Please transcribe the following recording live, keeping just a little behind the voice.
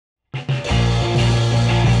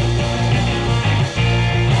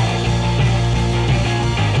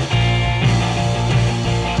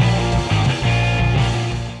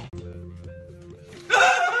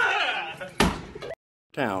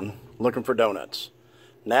looking for donuts.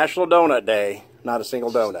 National Donut Day, not a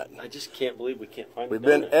single donut. I just can't believe we can't find a donut. We've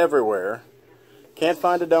been everywhere. Can't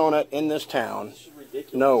find a donut in this town.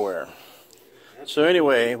 Nowhere. So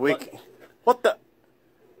anyway, what the?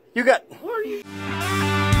 You got... What are you...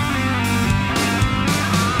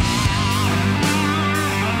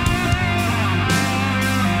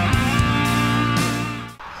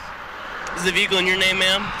 Is the vehicle in your name,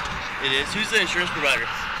 ma'am? It is. Who's the insurance provider?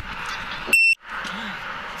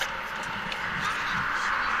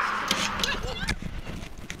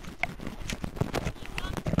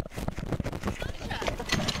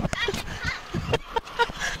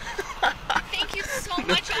 Thank you so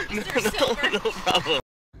much, Officer Silver. No problem.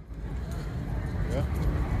 Yeah.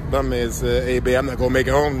 My man said, hey, babe, I'm not going to make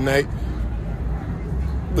it home tonight.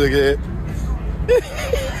 Look at it.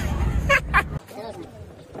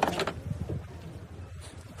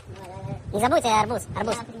 Не забудьте арбуз,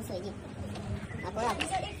 арбуз. Аккуратно.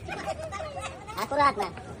 Аккуратно.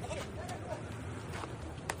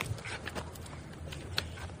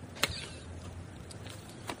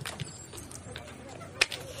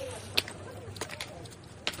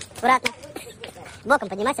 Аккуратно. Боком,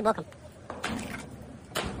 поднимайся боком.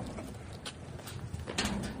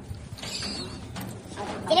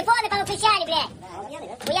 Телефоны повыключали,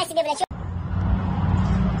 блядь. Хуя себе, блядь.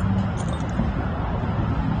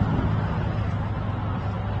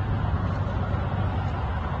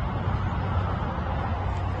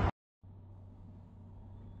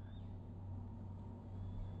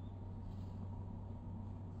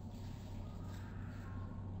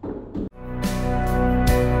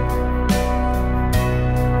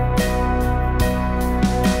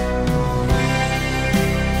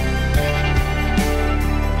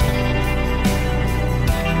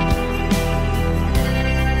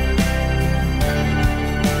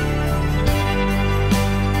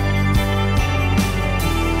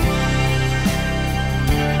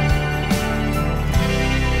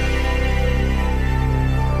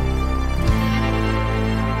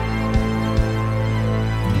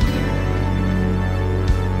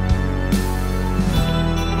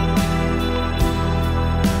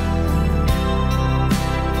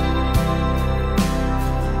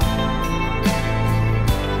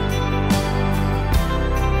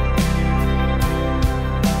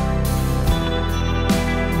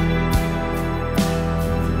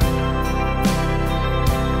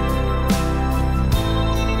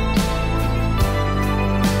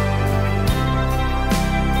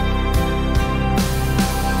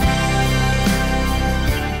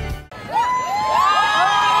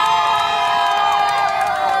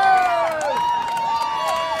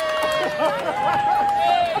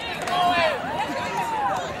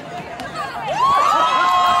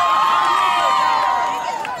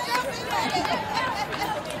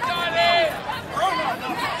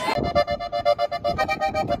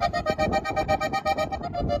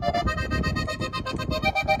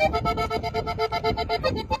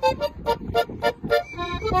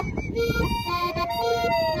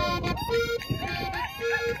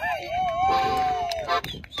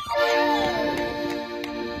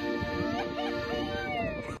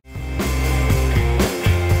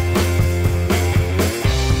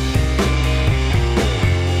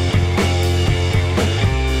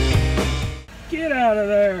 Get out of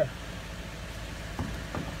there.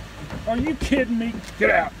 Are you kidding me? Get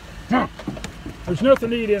out. Huh. There's nothing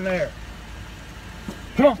to eat in there.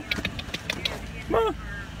 Huh. Come on.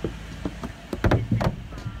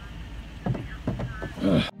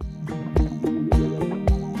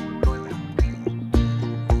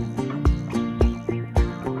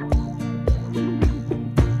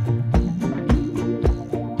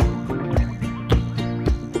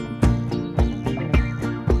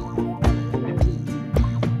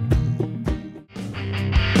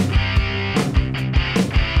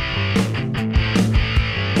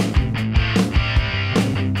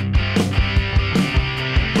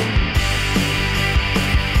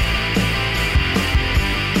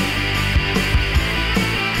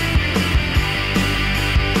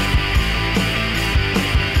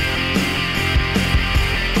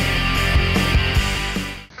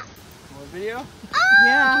 Video? Oh,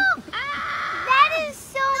 Yeah. that is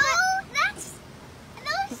so much.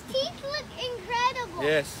 Those teeth look incredible.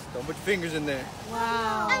 Yes. Don't put your fingers in there.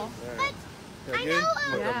 Wow. But Feel I good? know,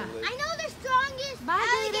 Look Yeah. up the I know the strongest Bye,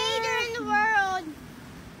 alligator baby. in the world.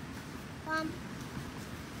 Mom,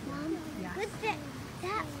 Yes. what's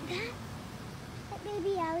that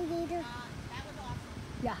baby alligator?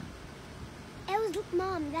 Yeah. It was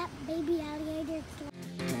Mom. That baby alligator.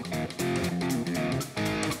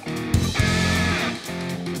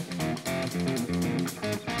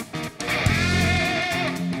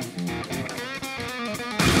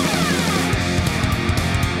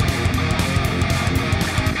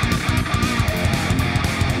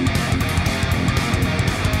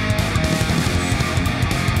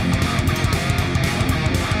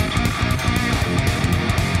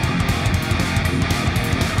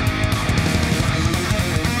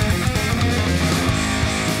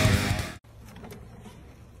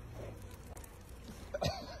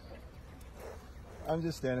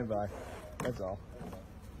 just standing by. That's all.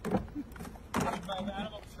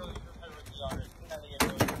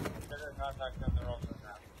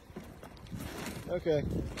 Okay.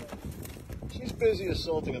 She's busy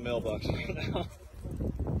assaulting a mailbox right now.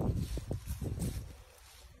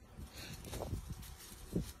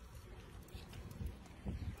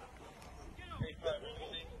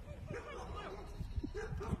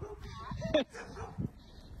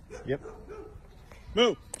 Yep.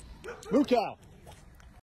 Moo! Moo cow!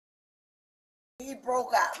 He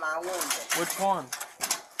broke out my window. Which one?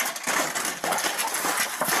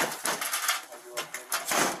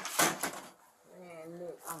 Man,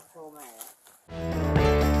 look, I'm so mad.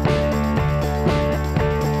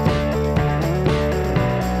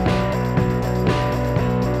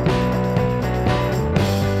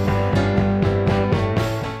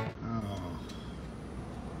 Oh,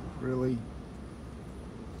 really?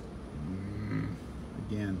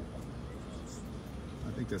 Again.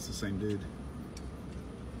 I think that's the same dude.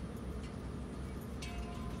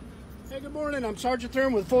 Hey, good morning. I'm Sergeant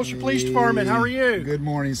Thurman with Fulshire Police Department. How are you? Good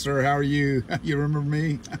morning, sir. How are you? You remember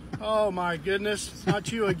me? Oh, my goodness. It's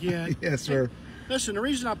not you again. Yes, sir. Hey, listen, the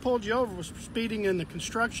reason I pulled you over was speeding in the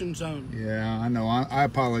construction zone. Yeah, I know. I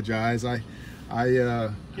apologize. I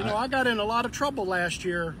got in a lot of trouble last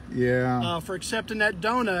year for accepting that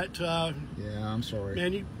donut. Yeah, I'm sorry.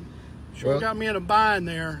 Man, you sure got me in a bind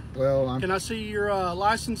there. Well, can I see your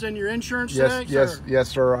license and your insurance yes, tags? yes,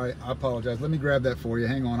 sir. I apologize. Let me grab that for you.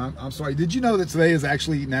 Hang on. I'm sorry. Did you know that today is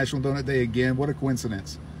actually National Donut Day again? What a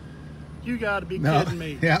coincidence. You got to be kidding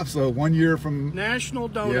me. Yeah, so 1 year from National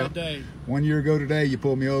Donut Day. 1 year ago today, you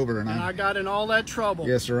pulled me over, and I got in all that trouble.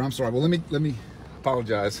 Yes, sir. I'm sorry. Well, let me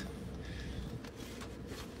apologize.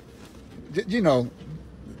 You know,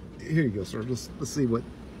 here you go, sir. Let's see what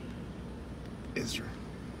is your.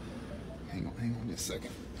 Hang on just a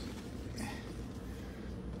second.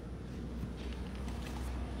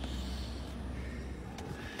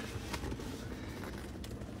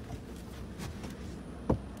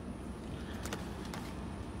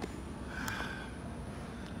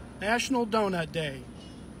 National Donut Day.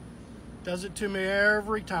 Does it to me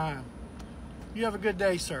every time. You have a good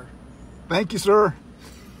day, sir. Thank you, sir.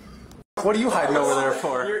 What are you hiding over there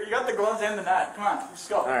for? You got the gloves and the net. Come on, let's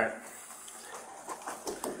go. All right.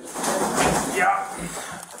 Yeah.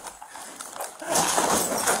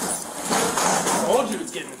 Told you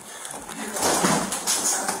it's getting.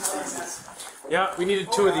 Yeah, we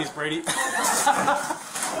needed 2 of these, Brady. You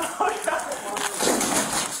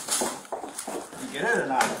get it or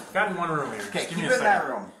not? Got in one room here. Okay, keep it in that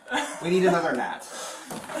room. We need another gnat.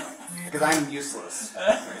 Because I'm useless. Oh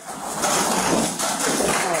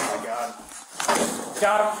my god.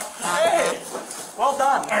 Got him. Hey! Well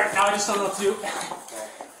done. Alright, now I just don't know what to do.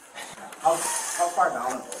 How far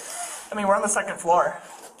down? I mean, we're on the 2nd floor.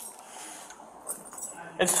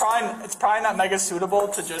 It's probably not mega suitable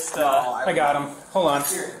to just. I got him. Hold on.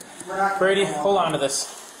 Brady, hold on to this.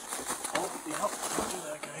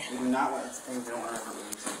 We do not want things we don't want to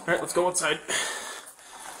release. Alright, let's go outside.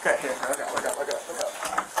 Okay, here, look up.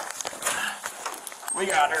 We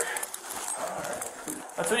got her.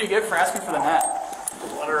 That's what you get for asking for the net.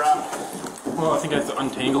 Let her run. Well, I think I have to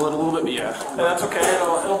untangle it a little bit, but yeah. Yeah, that's okay.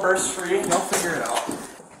 It'll burst free. You'll figure it out.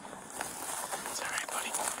 It's alright,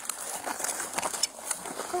 buddy.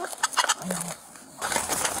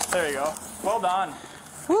 There you go. Well done.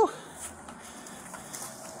 Whew.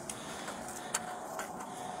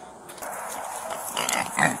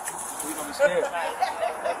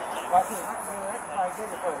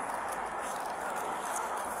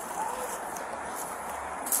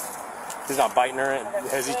 He's not biting her.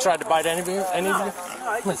 Has he tried to bite any of you? No,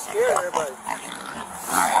 I just scared her, but.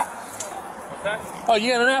 Oh,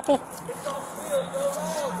 you got an apple?